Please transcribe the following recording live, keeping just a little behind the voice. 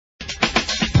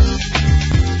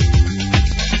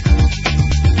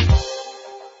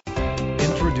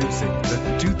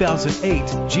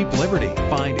2008 Jeep Liberty.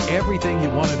 Find everything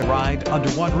you wanted to ride under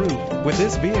one roof with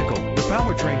this vehicle. The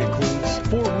powertrain includes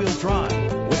four-wheel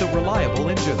drive with a reliable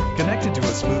engine connected to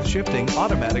a smooth shifting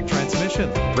automatic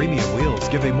transmission. Premium wheels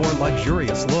give a more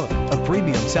luxurious look. A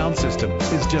premium sound system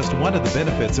is just one of the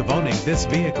benefits of owning this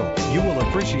vehicle. You will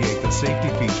appreciate the safety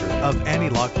feature of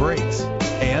anti-lock brakes.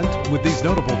 And with these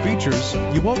notable features,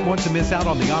 you won't want to miss out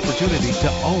on the opportunity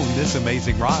to own this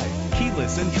amazing ride.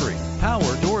 Keyless entry,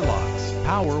 power door locks,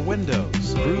 power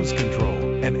windows, cruise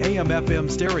control, an AM/FM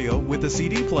stereo with a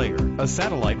CD player, a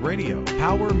satellite radio,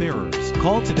 power mirrors.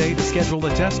 Call today to schedule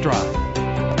a test drive.